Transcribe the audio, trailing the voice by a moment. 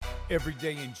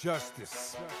Everyday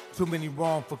injustice. Too many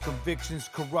wrongful convictions.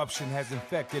 Corruption has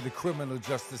infected the criminal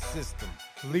justice system,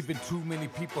 leaving too many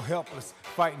people helpless,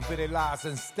 fighting for their lives.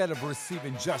 Instead of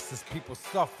receiving justice, people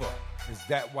suffer. Is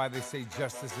that why they say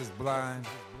justice is blind?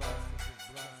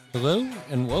 Hello,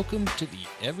 and welcome to the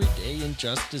Everyday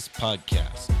Injustice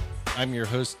Podcast. I'm your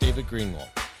host, David Greenwald.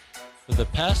 For the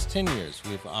past 10 years,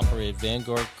 we've operated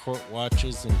Vanguard Court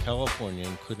Watches in California,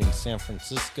 including San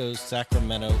Francisco,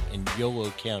 Sacramento, and Yolo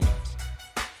counties.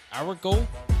 Our goal?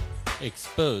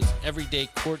 Expose everyday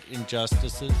court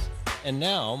injustices, and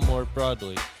now, more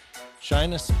broadly,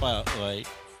 shine a spotlight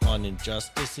on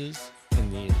injustices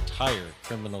in the entire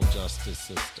criminal justice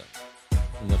system,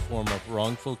 in the form of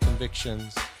wrongful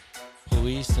convictions,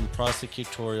 police and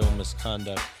prosecutorial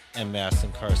misconduct, and mass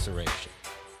incarceration.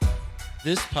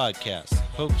 This podcast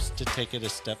hopes to take it a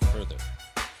step further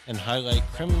and highlight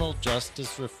criminal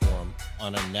justice reform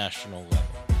on a national level.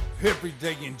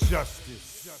 Everyday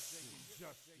injustice.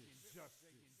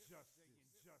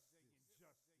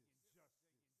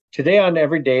 Today on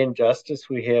Everyday Injustice,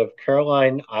 we have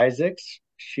Caroline Isaacs.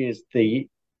 She is the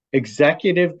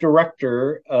Executive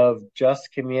Director of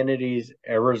Just Communities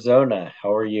Arizona.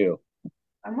 How are you?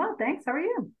 I'm well, thanks. How are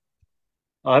you?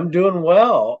 I'm doing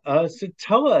well. So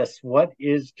tell us, what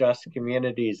is Just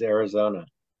Communities Arizona?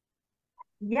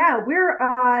 Yeah, we're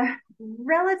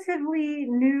relatively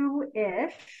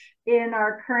new-ish in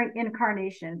our current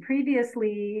incarnation.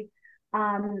 Previously,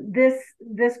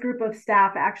 this group of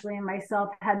staff, actually, and myself,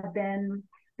 had been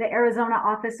the Arizona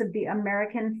office of the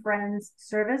American Friends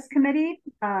Service Committee,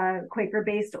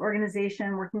 Quaker-based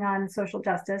organization working on social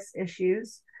justice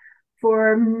issues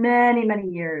for many, many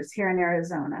years here in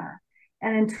Arizona.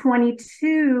 And in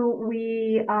 22,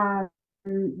 we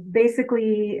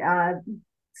basically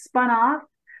spun off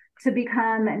to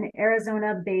become an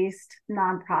Arizona-based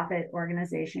nonprofit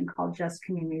organization called Just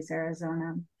Communities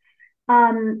Arizona.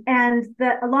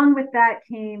 Along with that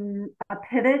came a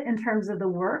pivot in terms of the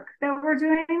work that we're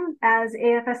doing. As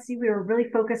AFSC, we were really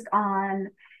focused on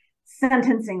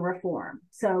sentencing reform.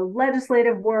 So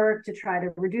legislative work to try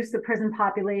to reduce the prison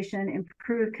population,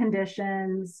 improve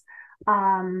conditions,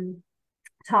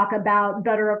 talk about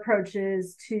better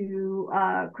approaches to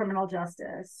criminal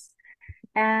justice.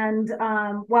 And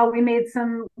while we made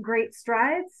some great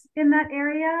strides in that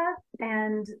area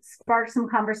and sparked some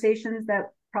conversations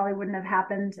that probably wouldn't have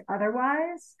happened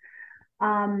otherwise,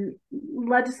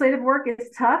 legislative work is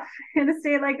tough in a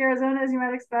state like Arizona, as you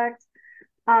might expect.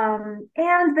 And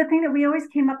the thing that we always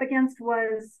came up against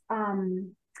was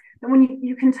that when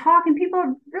you can talk, and people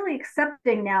are really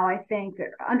accepting now, I think,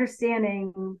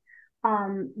 understanding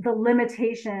the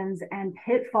limitations and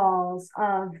pitfalls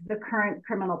of the current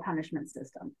criminal punishment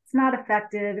system. It's not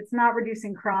effective. It's not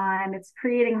reducing crime. It's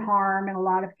creating harm in a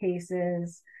lot of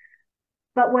cases.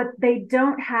 But what they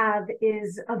don't have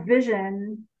is a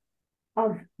vision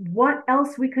of what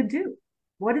else we could do.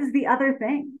 What is the other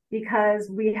thing? Because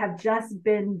we have just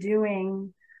been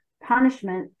doing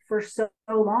punishment for so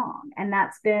long. And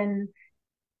that's been,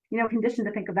 conditioned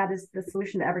to think of that as the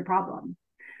solution to every problem.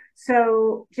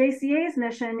 So JCA's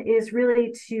mission is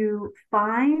really to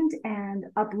find and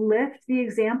uplift the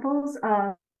examples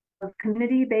of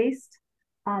community-based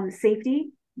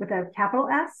safety with a capital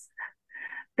S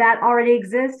that already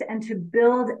exist, and to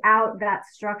build out that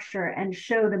structure and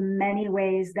show the many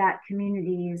ways that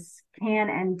communities can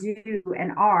and do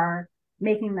and are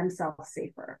making themselves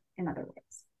safer in other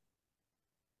ways.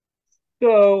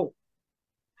 So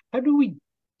how do we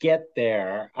get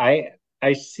there?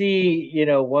 I see,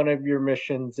 one of your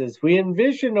missions is we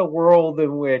envision a world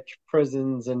in which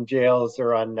prisons and jails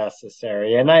are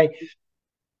unnecessary. And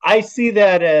I see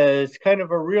that as kind of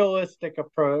a realistic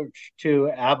approach to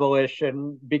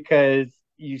abolition, because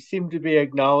you seem to be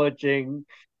acknowledging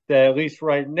that at least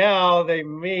right now they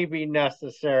may be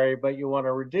necessary, but you want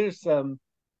to reduce them.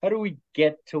 How do we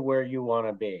get to where you want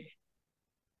to be?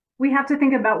 We have to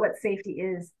think about what safety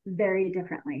is very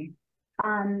differently.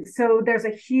 So there's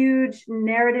a huge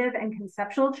narrative and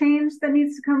conceptual change that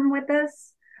needs to come with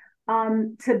this,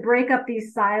 to break up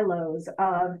these silos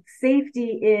of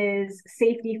safety is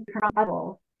safety from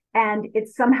trouble, and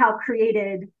it's somehow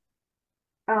created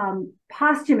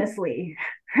posthumously,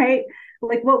 right?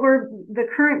 Like the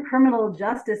current criminal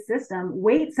justice system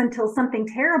waits until something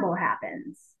terrible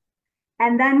happens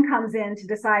and then comes in to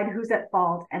decide who's at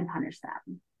fault and punish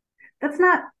them. That's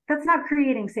not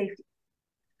creating safety.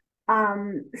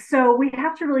 So we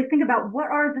have to really think about what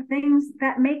are the things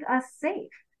that make us safe.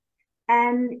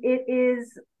 And it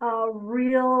is a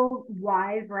real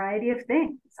wide variety of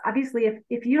things. Obviously,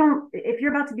 if you're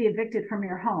about to be evicted from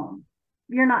your home,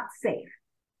 you're not safe.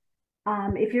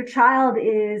 If your child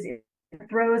is in the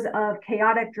throes of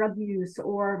chaotic drug use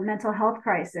or mental health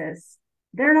crisis,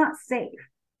 they're not safe.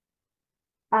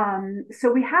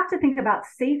 So we have to think about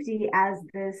safety as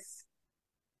this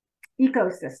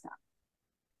ecosystem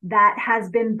that has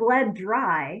been bled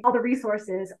dry. All the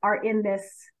resources are in this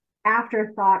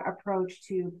afterthought approach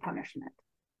to punishment.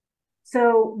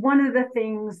 So one of the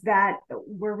things that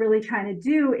we're really trying to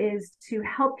do is to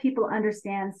help people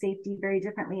understand safety very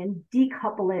differently and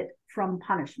decouple it from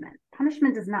punishment.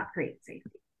 Punishment does not create safety.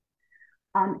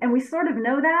 And we sort of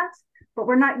know that, but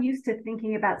we're not used to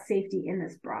thinking about safety in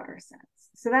this broader sense.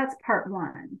 So that's part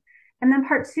one. And then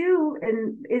part two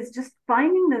is just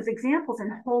finding those examples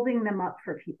and holding them up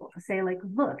for people to say, like,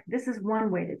 look, this is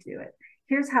one way to do it.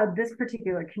 Here's how this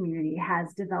particular community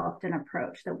has developed an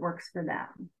approach that works for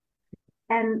them.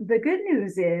 And the good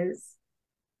news is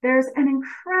there's an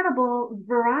incredible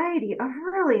variety of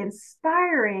really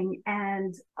inspiring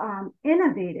and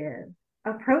innovative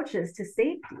approaches to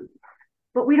safety.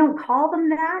 But we don't call them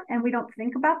that, and we don't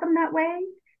think about them that way.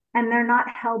 And they're not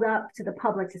held up to the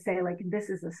public to say, like, this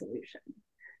is a solution.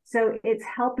 So it's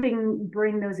helping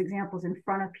bring those examples in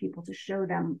front of people to show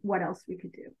them what else we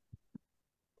could do.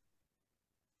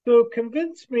 So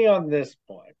convince me on this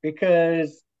point,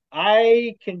 because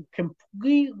I can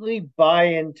completely buy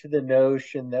into the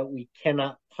notion that we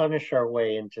cannot punish our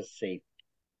way into safety.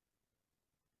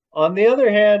 On the other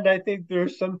hand, I think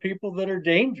there's some people that are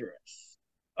dangerous.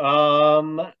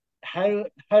 How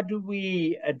do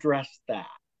we address that?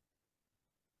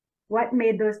 What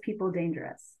made those people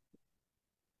dangerous?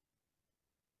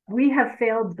 We have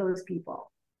failed those people,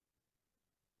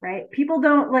 right? People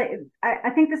don't like, I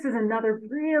think this is another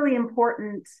really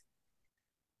important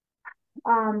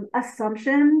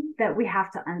assumption that we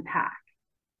have to unpack,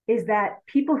 is that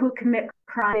people who commit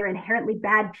crime are inherently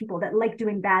bad people that like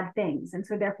doing bad things, and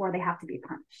so therefore they have to be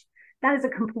punished. That is a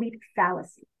complete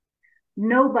fallacy.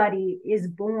 Nobody is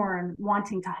born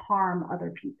wanting to harm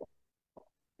other people.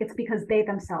 It's because they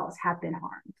themselves have been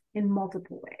harmed in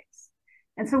multiple ways.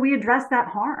 And so we address that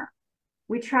harm.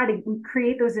 We try to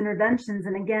create those interventions,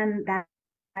 and again, that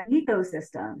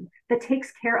ecosystem that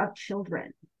takes care of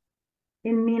children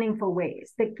in meaningful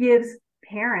ways, that gives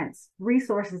parents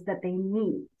resources that they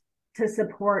need to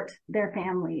support their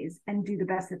families and do the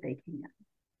best that they can.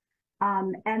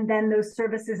 And then those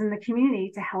services in the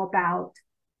community to help out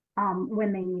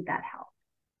when they need that help.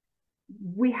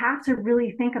 We have to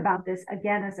really think about this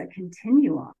again as a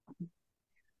continuum.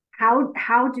 How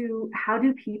do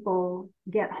people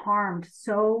get harmed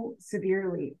so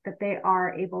severely that they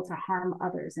are able to harm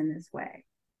others in this way?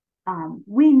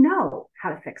 We know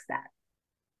how to fix that.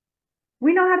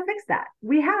 We know how to fix that.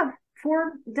 We have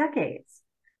for decades,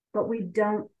 but we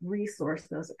don't resource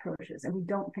those approaches, and we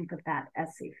don't think of that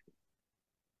as safety.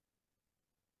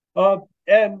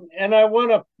 And I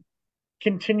want to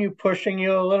continue pushing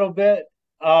you a little bit,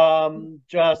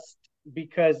 just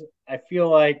because I feel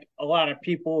like a lot of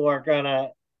people are going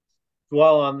to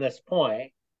dwell on this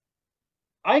point.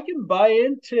 I can buy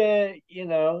into,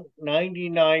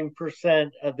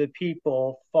 99% of the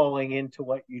people falling into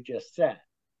what you just said.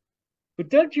 But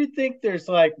don't you think there's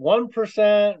like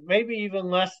 1%, maybe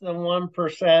even less than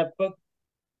 1%,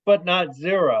 but not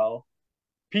zero,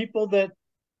 people that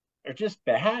are just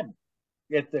bad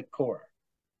at the core?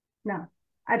 No,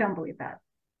 I don't believe that.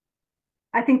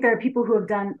 I think there are people who have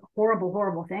done horrible,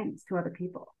 horrible things to other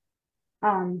people.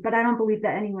 But I don't believe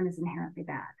that anyone is inherently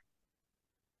bad.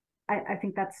 I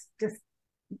think that's just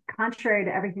contrary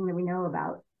to everything that we know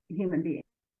about human beings.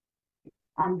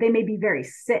 They may be very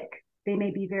sick. They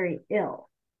may be very ill,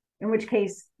 in which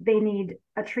case they need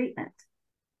a treatment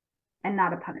and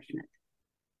not a punishment.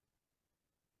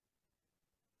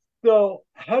 So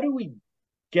how do we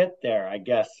get there, I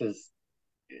guess, is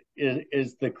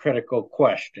the critical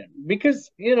question. Because,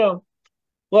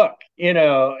 look,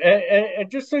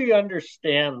 and just so you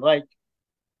understand, like,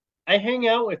 I hang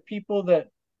out with people that,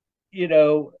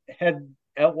 had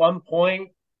at one point,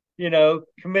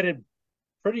 committed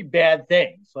pretty bad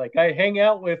things. Like, I hang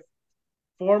out with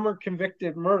former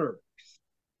convicted murderers.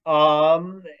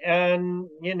 And,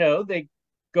 they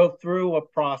go through a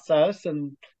process,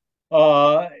 and,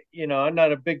 I'm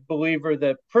not a big believer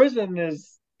that prison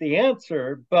is the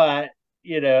answer, but,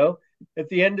 at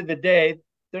the end of the day,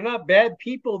 they're not bad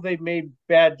people. They've made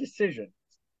bad decisions.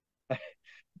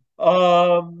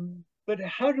 But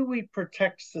how do we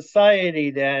protect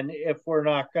society then if we're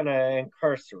not going to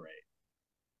incarcerate?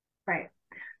 Right.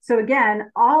 So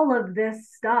again, all of this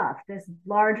stuff, this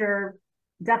larger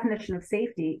definition of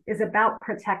safety, is about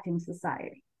protecting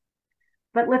society.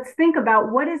 But let's think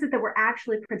about what is it that we're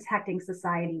actually protecting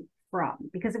society from.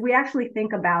 Because if we actually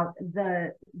think about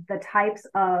the types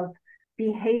of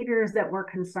behaviors that we're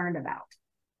concerned about,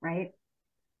 right?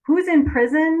 Who's in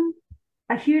prison?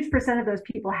 A huge percent of those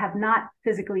people have not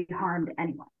physically harmed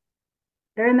anyone.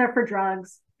 They're in there for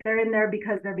drugs. They're in there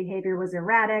because their behavior was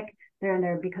erratic. They're in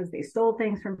there because they stole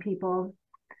things from people.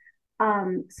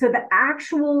 So the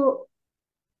actual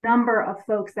number of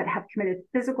folks that have committed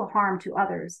physical harm to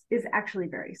others is actually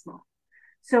very small.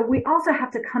 So we also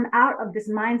have to come out of this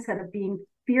mindset of being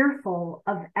fearful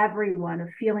of everyone, of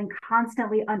feeling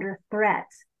constantly under threat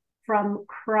from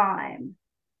crime,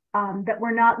 that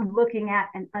we're not looking at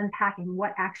and unpacking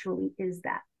what actually is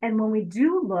that. And when we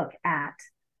do look at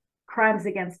crimes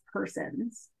against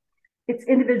persons, it's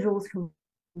individuals who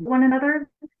one another.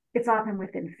 It's often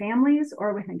within families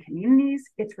or within communities.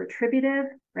 It's retributive,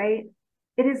 right?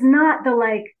 It is not the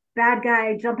like bad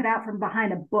guy jumping out from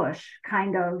behind a bush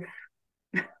kind of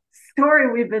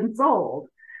story we've been sold.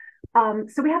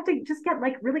 So we have to just get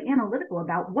like really analytical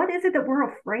about what is it that we're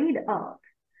afraid of?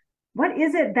 What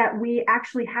is it that we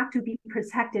actually have to be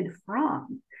protected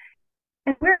from?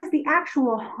 And where is the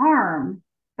actual harm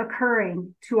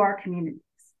occurring to our communities,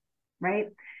 right?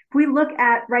 If we look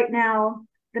at right now,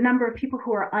 the number of people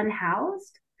who are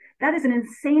unhoused, that is an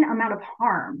insane amount of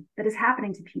harm that is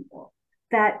happening to people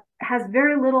that has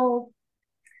very little,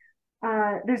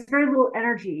 there's very little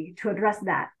energy to address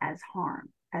that as harm,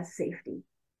 as safety,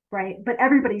 right? But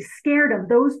everybody's scared of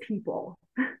those people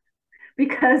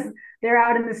because they're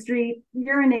out in the street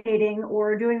urinating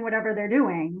or doing whatever they're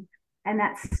doing. And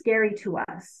that's scary to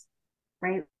us,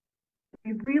 right?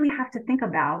 We really have to think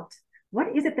about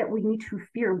what is it that we need to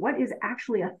fear? What is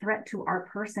actually a threat to our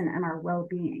person and our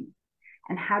well-being?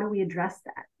 And how do we address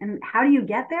that? And how do you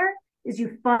get there? Is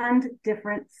you fund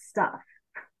different stuff.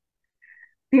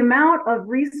 The amount of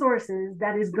resources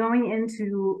that is going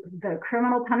into the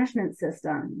criminal punishment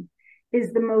system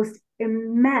is the most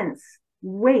immense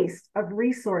waste of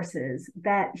resources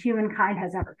that humankind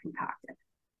has ever concocted.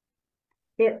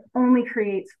 It only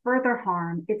creates further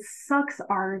harm. It sucks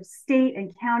our state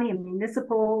and county and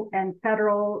municipal and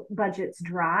federal budgets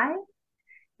dry,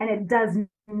 and it does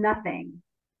nothing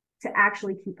to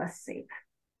actually keep us safe.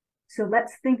 So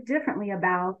let's think differently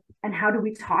about, and how do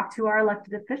we talk to our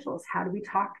elected officials? How do we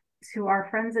talk to our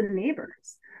friends and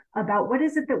neighbors about what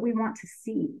is it that we want to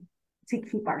see to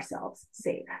keep ourselves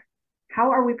safe?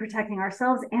 How are we protecting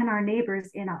ourselves and our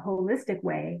neighbors in a holistic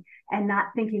way and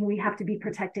not thinking we have to be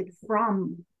protected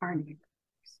from our neighbors,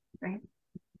 right?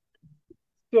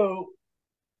 So,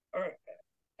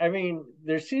 I mean,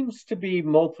 there seems to be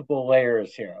multiple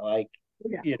layers here. Like,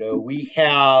 you know, we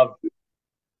have,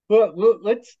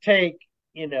 let's take,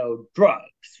 you know,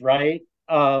 drugs, right?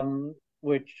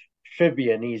 Which should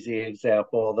be an easy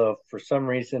example, although for some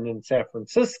reason in San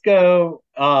Francisco,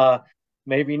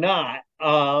 maybe not.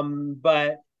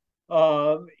 But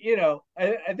you know,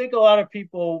 I think a lot of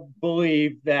people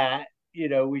believe that, you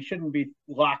know, we shouldn't be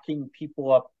locking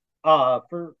people up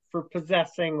for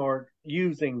possessing or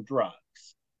using drugs.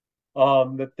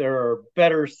 That there are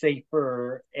better,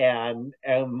 safer, and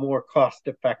more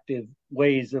cost-effective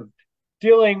ways of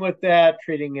dealing with that,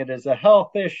 treating it as a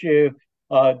health issue,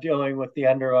 dealing with the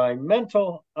underlying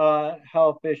mental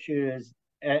health issues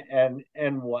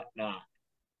and whatnot.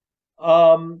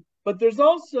 But there's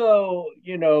also,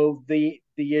 you know, the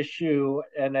issue,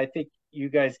 and I think you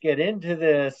guys get into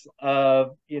this,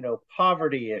 of, you know,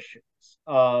 poverty issues.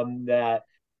 That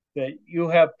you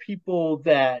have people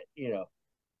that, you know,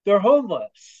 they're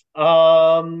homeless,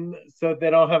 so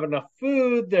they don't have enough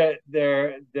food.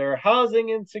 They're housing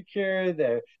insecure.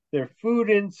 They're food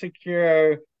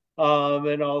insecure.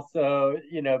 And also,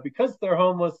 you know, because they're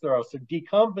homeless, they're also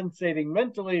decompensating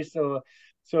mentally. So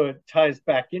it ties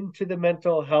back into the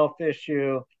mental health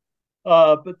issue.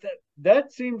 But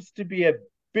that seems to be a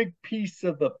big piece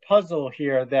of the puzzle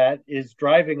here that is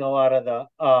driving a lot of the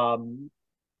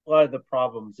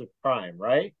problems of crime,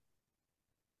 right?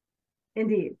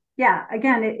 Indeed. Yeah.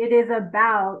 Again, it is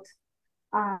about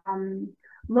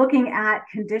looking at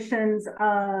conditions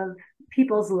of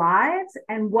people's lives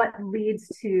and what leads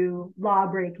to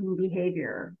law-breaking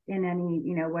behavior in any,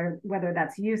 you know, whether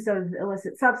that's use of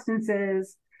illicit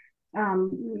substances,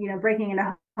 you know, breaking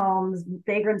into homes,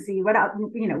 vagrancy,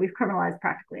 you know, we've criminalized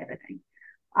practically everything.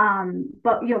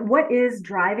 But, you know, what is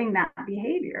driving that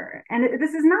behavior? And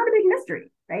this is not a big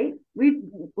mystery, right? We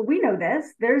know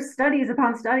this. There's studies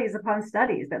upon studies upon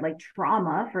studies that, like,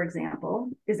 trauma, for example,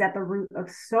 is at the root of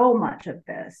so much of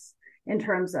this in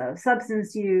terms of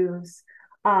substance use,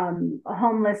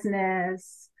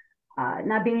 homelessness,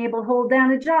 not being able to hold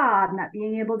down a job, not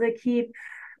being able to keep,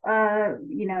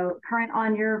 you know, current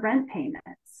on your rent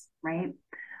payments, right?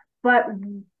 But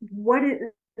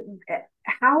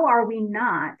how are we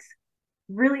not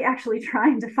really actually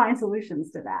trying to find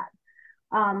solutions to that?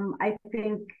 I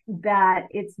think that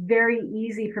it's very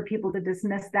easy for people to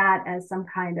dismiss that as some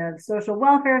kind of social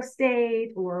welfare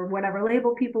state or whatever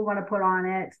label people want to put on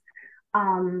it.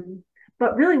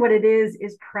 But really what it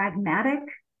is pragmatic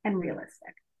and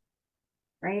realistic,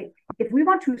 right? If we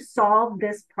want to solve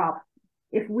this problem,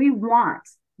 if we want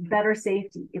better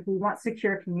safety, if we want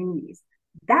secure communities,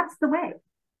 that's the way.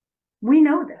 We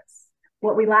know this.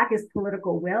 What we lack is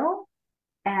political will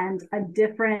and a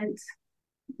different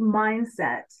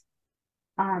mindset,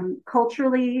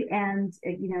 culturally and,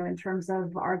 in terms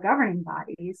of our governing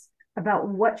bodies, about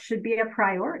what should be a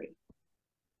priority.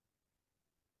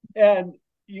 And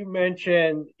you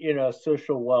mentioned,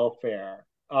 social welfare.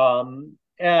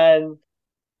 And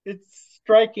it's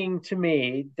striking to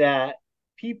me that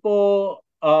people,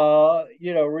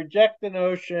 reject the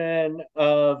notion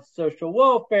of social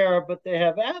welfare, but they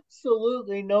have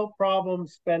absolutely no problem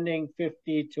spending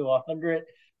 $50,000 to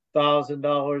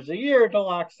 $100,000 a year to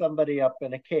lock somebody up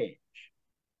in a cage.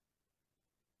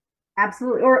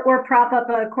 Absolutely, or prop up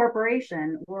a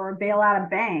corporation, or bail out a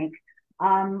bank,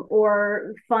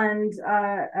 or fund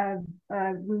a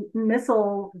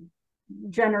missile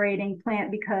generating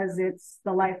plant because it's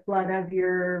the lifeblood of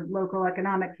your local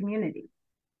economic community.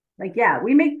 Like, yeah,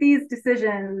 we make these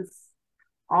decisions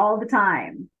all the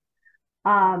time.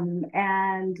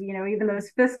 And, even those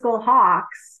fiscal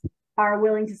hawks are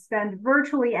willing to spend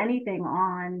virtually anything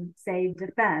on, say,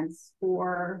 defense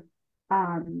or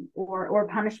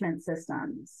punishment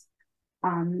systems.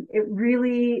 It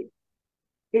really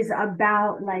is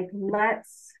about, like,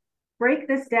 let's break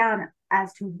this down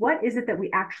as to what is it that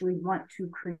we actually want to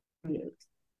create.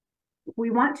 We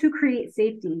want to create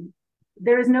safety.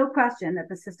 There is no question that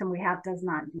the system we have does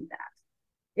not do that.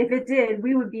 If it did,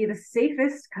 we would be the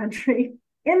safest country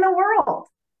in the world.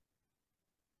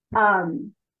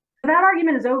 That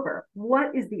argument is over.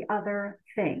 What is the other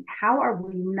thing? How are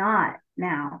we not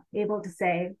now able to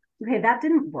say, okay, that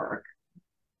didn't work?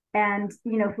 And,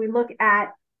 if we look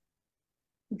at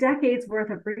decades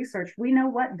worth of research, we know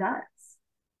what does.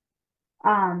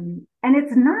 And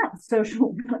it's not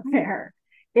social welfare.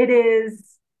 It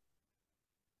is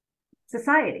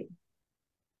society.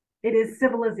 It is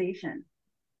civilization.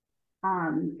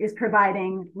 Is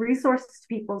providing resources to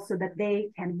people so that they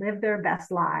can live their best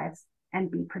lives and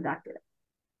be productive.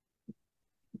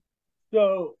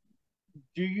 So,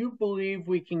 do you believe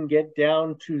we can get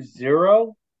down to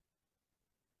zero?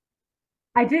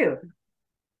 I do.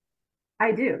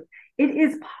 It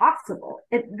is possible.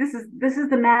 This is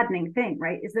the maddening thing,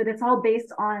 right? Is that it's all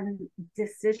based on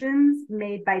decisions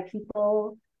made by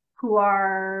people who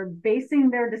are basing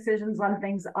their decisions on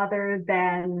things other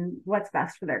than what's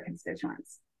best for their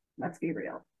constituents. Let's be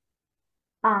real.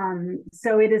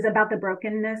 So it is about the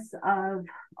brokenness of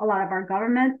a lot of our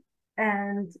government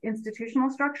and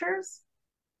institutional structures.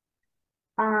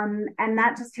 And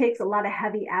that just takes a lot of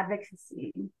heavy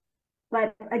advocacy.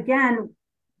 But again,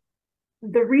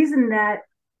 the reason that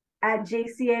at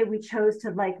JCA we chose to,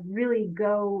 like, really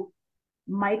go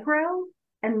micro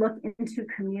and look into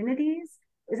communities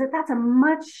is that that's a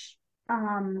much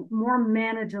more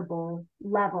manageable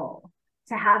level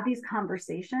to have these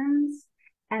conversations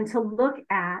and to look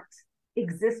at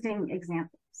existing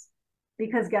examples.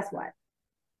 Because guess what?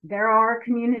 There are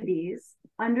communities,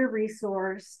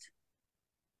 under-resourced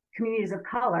communities of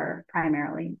color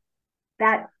primarily,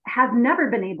 that have never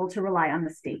been able to rely on the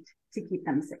state to keep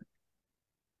them safe,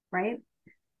 right?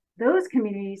 Those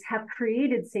communities have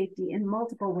created safety in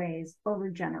multiple ways over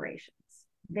generations.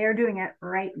 They're doing it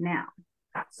right now.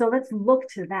 So let's look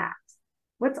to that.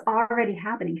 What's already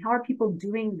happening? How are people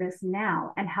doing this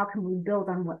now? And how can we build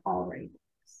on what already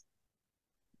works?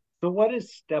 So what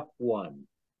is step one?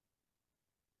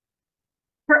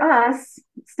 For us,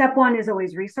 step one is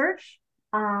always research.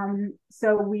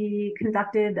 So we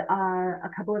conducted a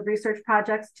couple of research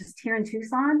projects just here in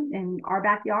Tucson in our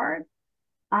backyard.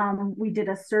 We did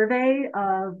a survey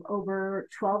of over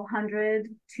 1,200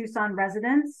 Tucson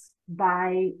residents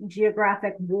by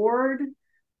geographic ward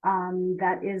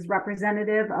that is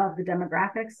representative of the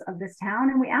demographics of this town.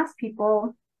 And we asked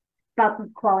people about the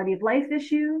quality of life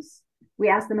issues. We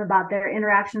asked them about their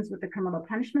interactions with the criminal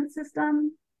punishment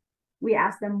system. We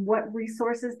asked them what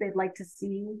resources they'd like to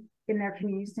see in their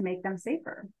communities to make them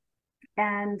safer.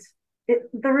 And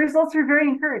the results are very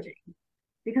encouraging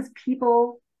because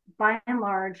people, by and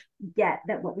large, get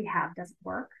that what we have doesn't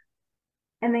work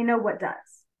and they know what does.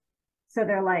 So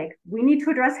they're like, we need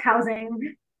to address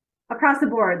housing across the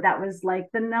board. That was like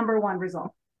the number one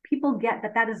result. People get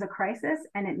that that is a crisis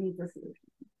and it needs a solution.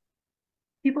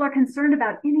 People are concerned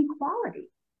about inequality.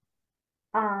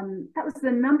 That was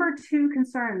the number 2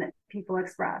 concern that people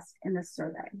expressed in this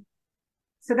survey.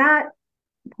 So that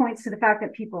points to the fact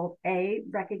that people, A,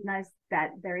 recognize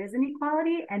that there is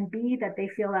inequality, and B, that they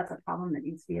feel that's a problem that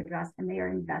needs to be addressed, and they are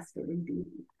invested in doing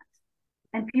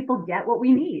that. And people get what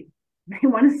we need. They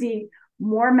want to see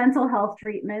more mental health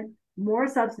treatment, more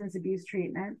substance abuse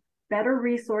treatment, better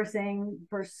resourcing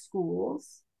for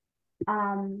schools.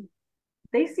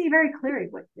 They see very clearly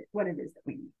what it is that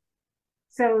we need.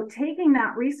 So taking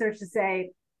that research to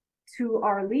say to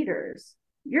our leaders,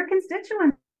 your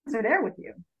constituents are there with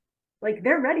you. Like,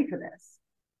 they're ready for this.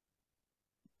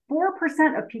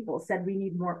 4% of people said we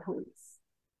need more police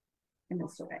in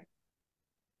this survey.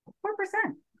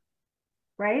 4%,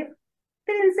 right?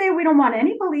 They didn't say we don't want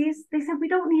any police. They said we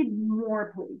don't need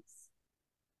more police,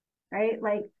 right?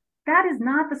 Like, that is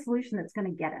not the solution that's going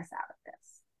to get us out of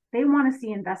this. They want to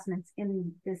see investments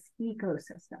in this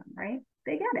ecosystem, right?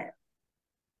 They get it.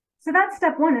 So that's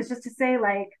step 1, is just to say,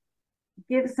 like,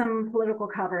 give some political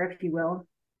cover, if you will,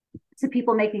 to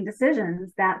people making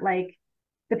decisions that, like,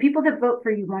 the people that vote for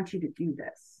you want you to do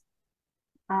this.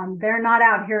 They're not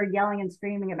out here yelling and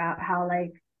screaming about how,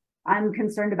 like, I'm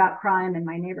concerned about crime in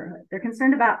my neighborhood. They're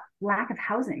concerned about lack of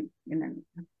housing in their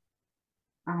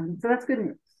neighborhood. So that's good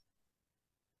news.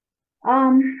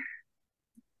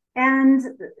 And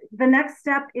the next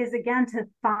step is, again, to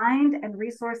find and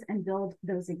resource and build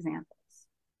those examples.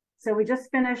 So we just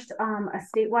finished a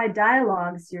statewide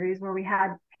dialogue series where we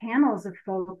had panels of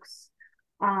folks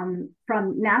from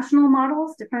national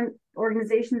models, different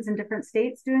organizations in different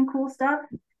states doing cool stuff,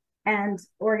 and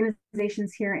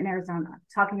organizations here in Arizona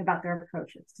talking about their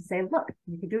approaches to say, look,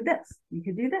 you could do this, you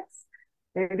could do this.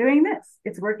 They're doing this,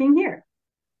 it's working here.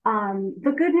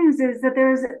 The good news is that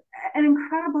there's an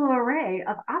incredible array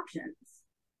of options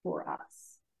for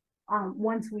us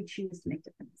once we choose to make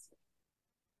different decisions.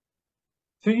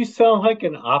 So you sound like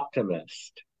an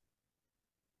optimist.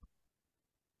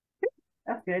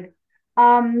 That's good.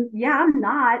 Yeah, I'm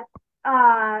not.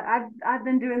 I've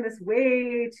been doing this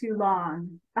way too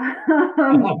long.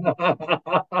 I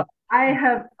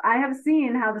have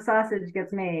seen how the sausage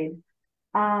gets made.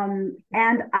 And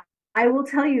I will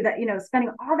tell you that,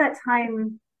 spending all that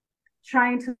time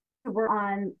trying to work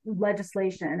on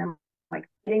legislation and, like,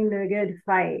 getting the good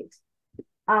fight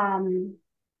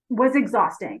was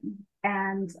exhausting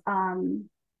and kind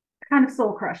of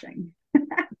soul crushing.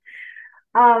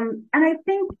 And I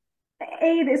think,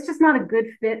 it's just not a good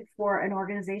fit for an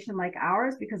organization like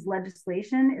ours, because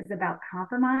legislation is about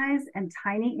compromise and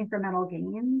tiny incremental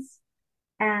gains.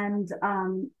 And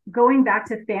going back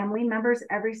to family members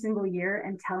every single year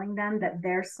and telling them that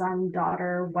their son,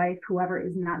 daughter, wife, whoever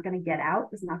is not going to get out,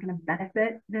 is not going to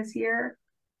benefit this year,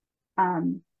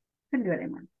 couldn't do it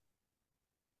anymore.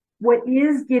 What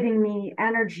is giving me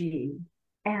energy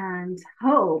and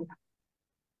hope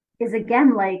is,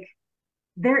 again, like,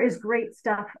 there is great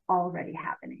stuff already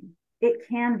happening. It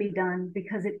can be done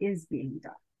because it is being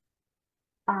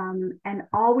done. And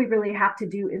all we really have to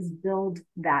do is build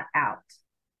that out.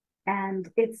 And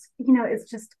it's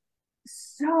just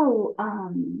so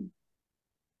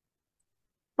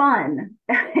fun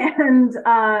and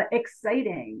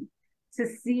exciting to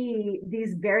see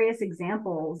these various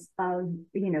examples of,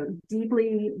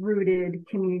 deeply rooted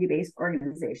community-based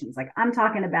organizations. Like, I'm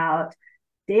talking about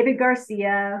David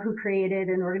Garcia, who created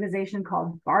an organization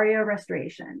called Barrio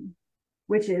Restoration,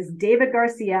 which is David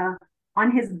Garcia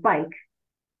on his bike,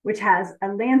 which has a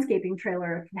landscaping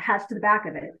trailer attached to the back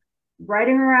of it,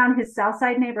 riding around his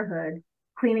Southside neighborhood,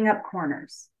 cleaning up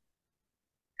corners,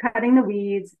 cutting the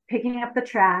weeds, picking up the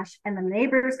trash, and the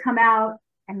neighbors come out,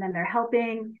 and then they're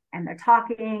helping, and they're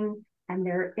talking, and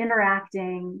they're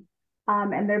interacting,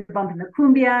 and they're bumping the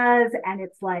cumbias, and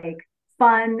it's, like,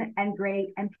 fun and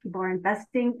great, and people are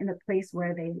investing in the place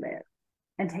where they live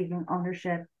and taking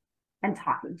ownership and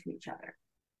talking to each other.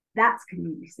 That's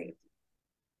community safety.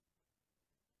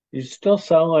 You still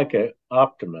sound like an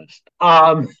optimist.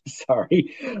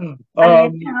 Sorry. I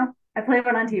mean, I play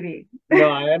one on TV. No,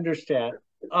 I understand.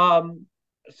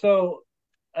 So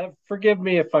forgive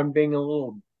me if I'm being a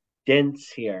little dense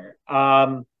here.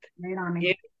 Right on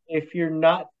me. If you're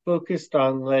not focused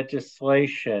on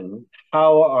legislation,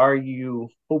 how are you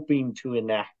hoping to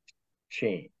enact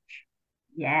change?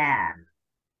 Yeah.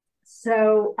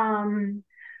 So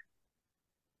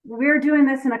we're doing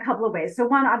this in a couple of ways. So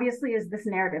one, obviously, is this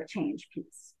narrative change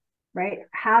piece, right?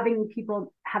 Having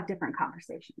people have different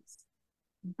conversations.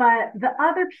 But the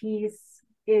other piece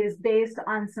is based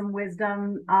on some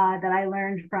wisdom that I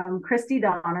learned from Christy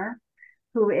Donner,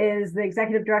 who is the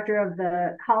executive director of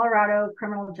the Colorado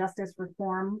Criminal Justice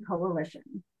Reform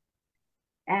Coalition.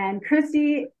 And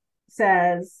Christie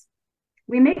says,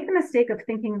 we make the mistake of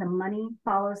thinking the money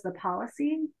follows the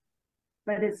policy,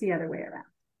 but it's the other way around,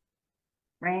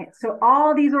 right? So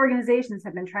all these organizations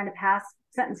have been trying to pass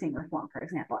sentencing reform, for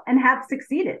example, and have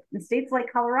succeeded. In states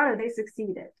like Colorado, they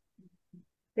succeeded.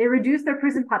 They reduced their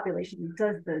prison population.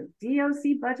 Does the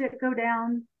DOC budget go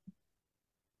down?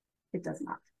 It does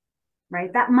not,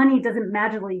 right? That money doesn't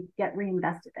magically get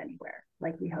reinvested anywhere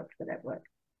like we hoped that it would.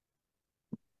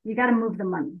 You got to move the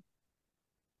money.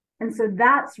 And so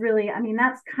that's really, I mean,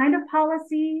 that's kind of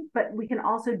policy, but we can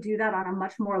also do that on a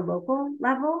much more local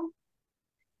level.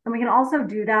 And we can also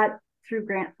do that through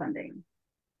grant funding.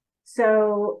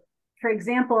 So, for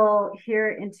example, here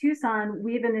in Tucson,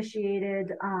 we've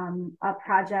initiated a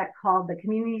project called the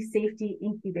Community Safety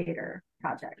Incubator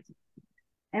Project.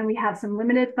 And we have some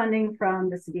limited funding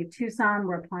from the city of Tucson.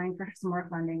 We're applying for some more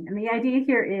funding. And the idea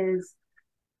here is,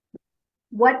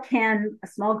 what can a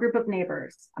small group of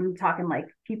neighbors, I'm talking like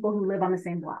people who live on the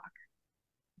same block,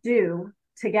 do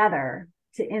together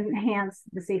to enhance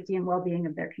the safety and well-being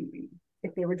of their community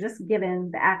if they were just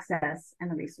given the access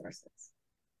and the resources?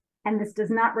 And this does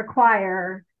not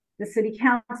require the city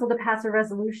council to pass a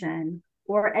resolution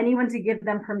or anyone to give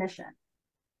them permission.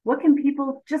 What can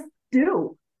people just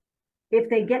do if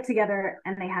they get together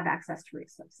and they have access to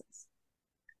resources?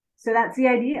 So that's the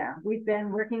idea. We've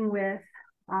been working with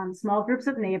small groups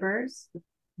of neighbors.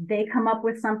 They come up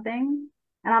with something.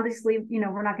 And obviously,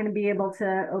 we're not going to be able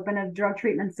to open a drug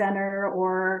treatment center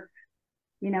or,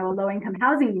 a low-income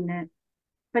housing unit,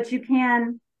 but you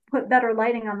can put better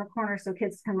lighting on the corner so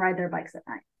kids can ride their bikes at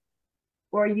night.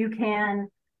 Or you can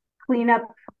clean up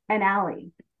an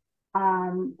alley,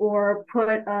 or put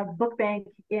a book bank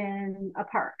in a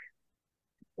park,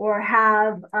 or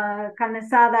have a carne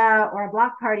asada or a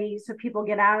block party so people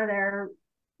get out of their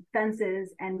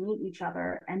fences and meet each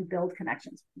other and build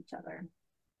connections with each other.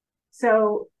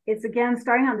 So it's, again,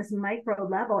 starting on this micro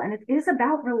level, and it is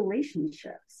about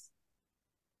relationships.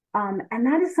 And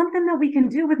that is something that we can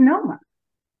do with no one,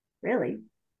 really,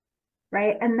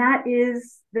 right? And that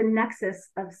is the nexus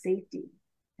of safety.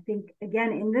 I think,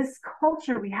 again, in this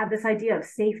culture, we have this idea of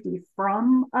safety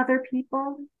from other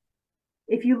people.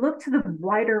 If you look to the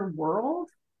wider world,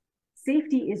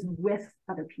 safety is with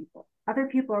other people. Other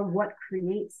people are what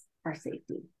creates our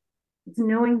safety. It's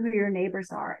knowing who your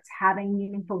neighbors are. It's having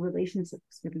meaningful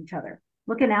relationships with each other,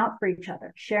 looking out for each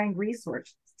other, sharing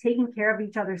resources, taking care of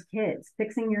each other's kids,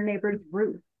 fixing your neighbor's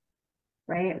roof,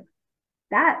 right?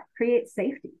 That creates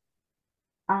safety.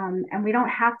 And we don't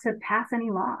have to pass any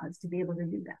laws to be able to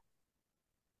do that.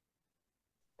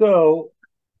 So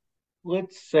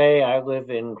let's say I live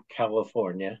in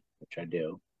California, which I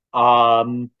do.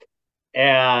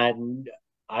 And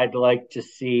I'd like to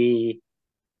see,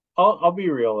 I'll be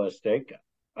realistic.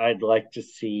 I'd like to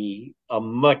see a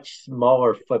much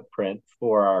smaller footprint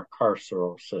for our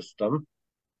carceral system.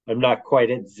 I'm not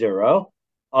quite at zero.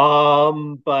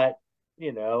 But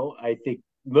I think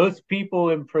most people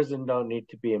in prison don't need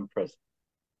to be in prison.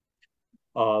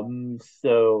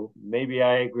 So maybe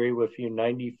I agree with you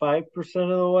 95% of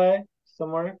the way,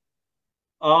 somewhere.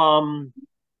 We'll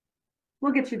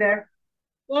get you there.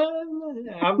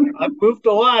 I've moved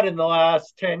a lot in the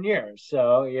last 10 years,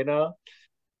 so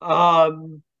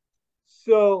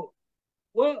so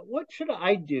what should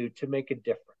I do to make a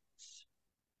difference?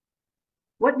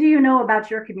 What do you know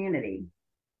about your community,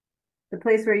 the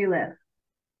place where you live?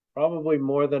 Probably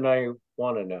more than I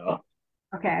want to know.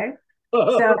 Okay.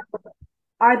 So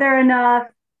are there enough,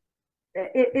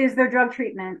 is there drug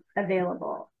treatment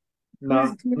available?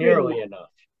 Not nearly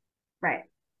enough. Right.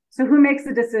 So who makes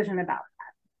the decision about that?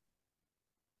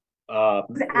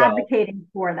 Who's advocating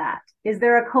for that? Is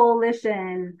there a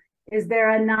coalition? Is there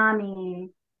a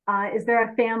NAMI? Is there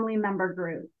a family member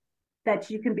group that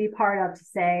you can be part of to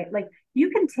say, like, you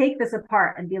can take this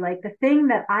apart and be like, the thing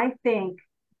that I think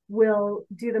will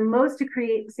do the most to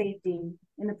create safety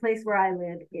in the place where I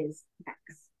live is X.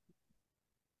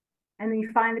 And then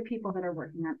you find the people that are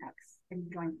working on X and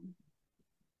you join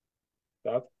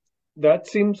them. That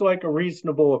seems like a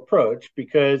reasonable approach,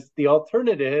 because the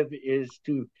alternative is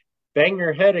to bang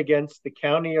your head against the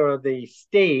county or the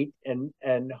state and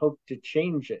hope to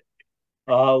change it,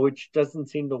 which doesn't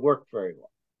seem to work very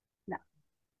well. No.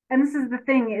 And this is the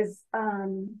thing is,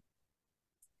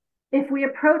 if we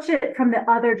approach it from the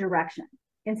other direction,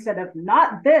 instead of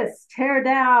not this, tear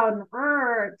down,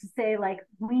 to say, like,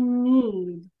 we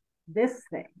need this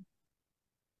thing.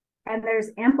 And there's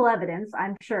ample evidence,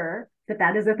 I'm sure,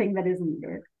 that is a thing that is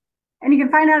needed. And you can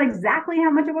find out exactly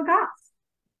how much it will cost,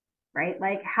 right?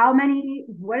 Like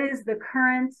what is the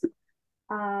current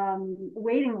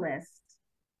waiting list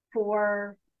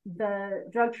for the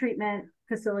drug treatment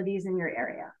facilities in your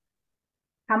area.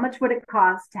 How much would it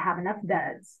cost to have enough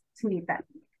beds to meet that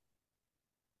need?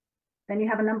 Then you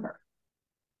have a number.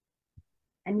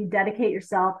 And you dedicate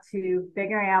yourself to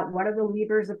figuring out what are the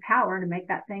levers of power to make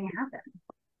that thing happen.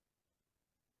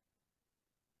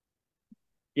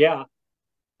 Yeah.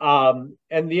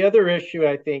 And the other issue,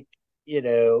 I think,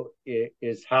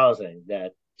 is housing.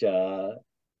 That,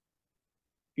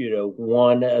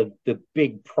 one of the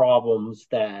big problems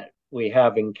that we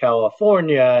have in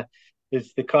California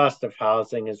is the cost of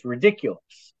housing is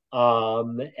ridiculous.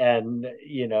 And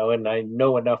I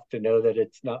know enough to know that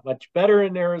it's not much better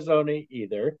in Arizona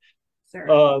either.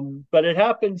 Sure. But it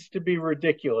happens to be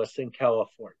ridiculous in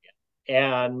California.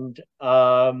 And,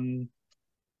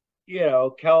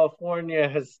 California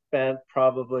has spent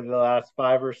probably the last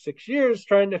 5 or 6 years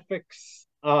trying to fix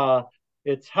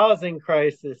its housing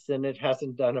crisis, and it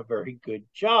hasn't done a very good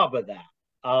job of that.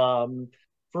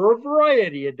 For a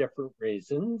variety of different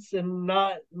reasons, and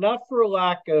not for a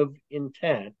lack of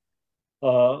intent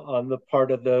on the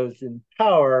part of those in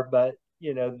power, but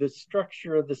the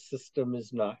structure of the system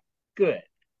is not good.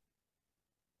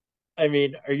 I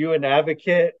mean, are you an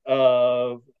advocate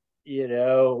of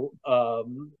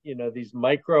these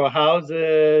micro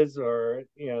houses, or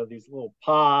these little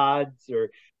pods, or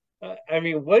I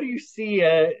mean, what do you see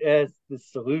as the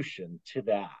solution to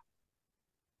that?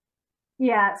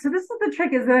 Yeah, so this is the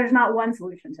trick, is there's not one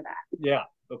solution to that. Yeah,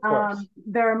 of course.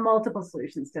 There are multiple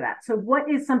solutions to that. So what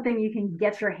is something you can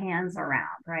get your hands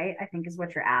around, right? I think is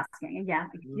what you're asking. And yeah,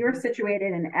 if you're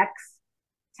situated in X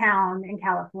town in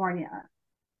California,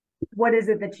 what is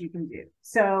it that you can do?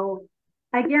 So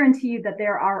I guarantee you that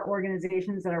there are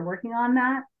organizations that are working on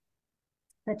that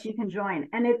you can join.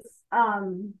 And it's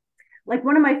like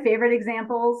one of my favorite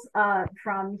examples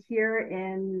from here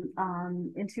in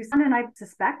Tucson, and I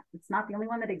suspect it's not the only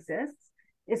one that exists,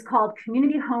 is called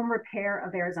Community Home Repair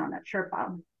of Arizona,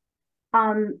 CHRPA.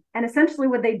 And essentially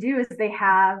what they do is they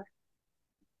have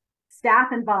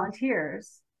staff and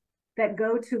volunteers that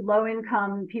go to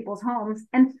low-income people's homes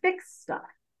and fix stuff.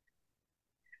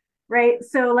 Right.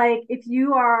 So like if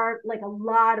you are like, a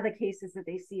lot of the cases that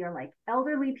they see are like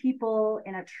elderly people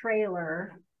in a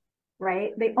trailer,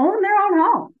 right? They own their own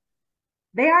home.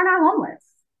 They are not homeless.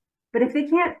 But if they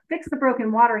can't fix the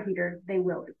broken water heater, they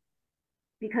will,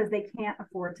 because they can't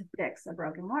afford to fix a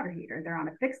broken water heater. They're on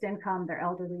a fixed income, they're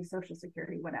elderly, Social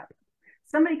Security, whatever.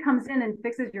 Somebody comes in and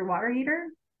fixes your water heater,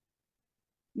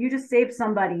 you just saved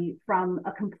somebody from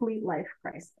a complete life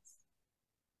crisis,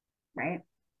 right?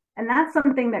 And that's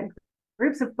something that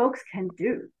groups of folks can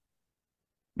do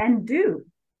and do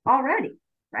already,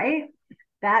 right?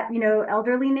 That,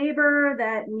 elderly neighbor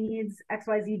that needs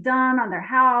XYZ done on their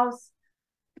house,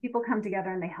 people come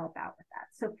together and they help out with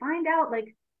that. So find out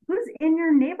like who's in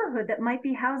your neighborhood that might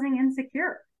be housing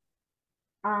insecure.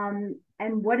 And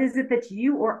what is it that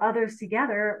you or others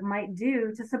together might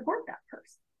do to support that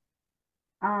person?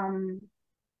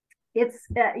 It's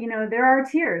there are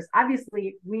tiers.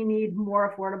 Obviously, we need more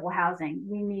affordable housing.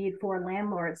 We need for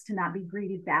landlords to not be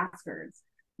greedy bastards.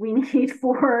 We need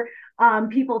for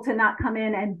people to not come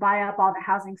in and buy up all the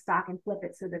housing stock and flip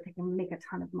it so that they can make a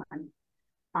ton of money.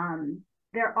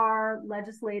 There are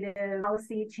legislative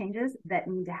policy changes that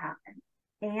need to happen.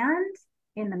 And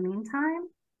in the meantime,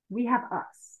 we have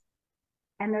us.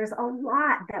 And there's a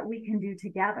lot that we can do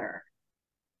together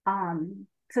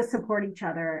to support each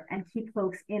other and keep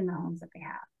folks in the homes that they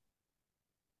have.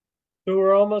 So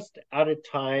we're almost out of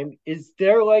time. Is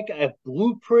there like a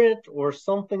blueprint or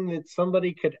something that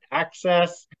somebody could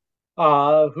access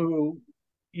who,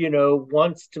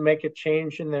 wants to make a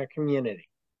change in their community?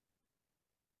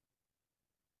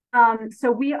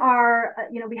 So we are,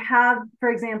 we have, for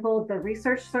example, the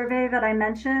research survey that I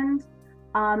mentioned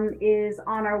is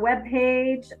on our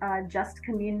webpage,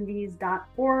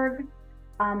 justcommunities.org.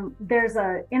 There's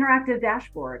an interactive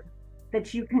dashboard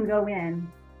that you can go in,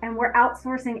 and we're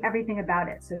outsourcing everything about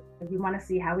it. So if you want to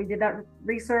see how we did that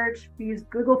research, we use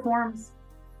Google Forms.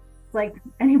 It's like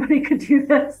anybody could do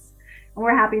this, and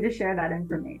we're happy to share that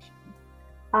information.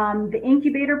 The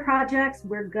incubator projects,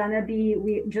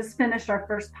 we just finished our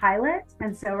first pilot,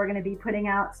 and so we're going to be putting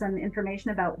out some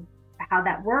information about how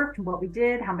that worked, what we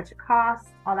did, how much it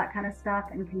costs, all that kind of stuff,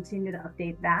 and continue to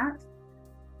update that.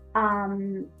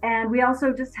 And we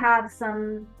also just have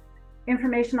some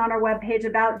information on our webpage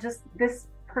about just this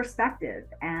perspective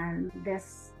and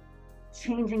this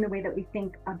changing the way that we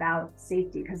think about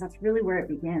safety, because that's really where it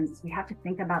begins. We have to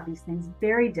think about these things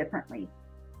very differently,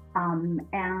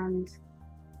 and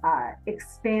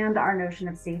expand our notion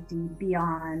of safety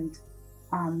beyond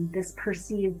this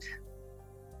perceived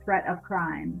threat of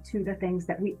crime to the things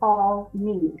that we all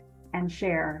need and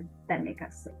share that make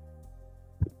us safe.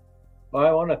 Well,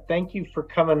 I want to thank you for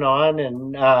coming on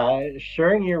and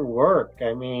sharing your work.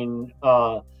 I mean,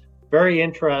 very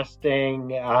interesting,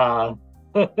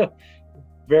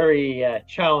 very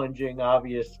challenging,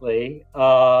 obviously,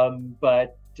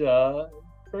 but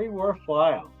very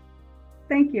worthwhile.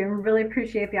 Thank you. I really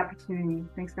appreciate the opportunity.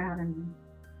 Thanks for having me.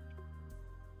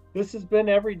 This has been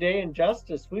Everyday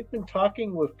Injustice. We've been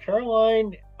talking with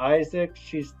Caroline Isaac.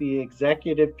 She's the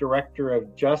Executive Director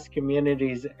of Just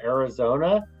Communities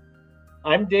Arizona.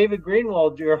 I'm David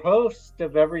Greenwald, your host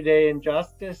of Everyday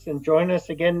Injustice, and join us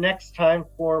again next time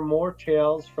for more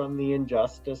tales from the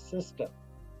injustice system.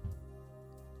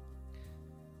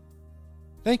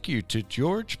 Thank you to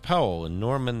George Powell and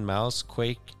Norman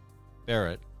Mousequake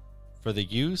Barrett for the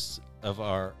use of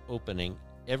our opening,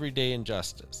 Everyday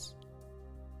Injustice.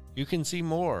 You can see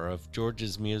more of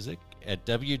George's music at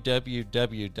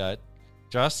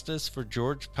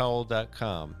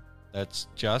www.justiceforgeorgepowell.com. That's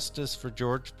Justice for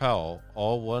George Powell,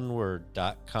 all one word,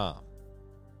 .com.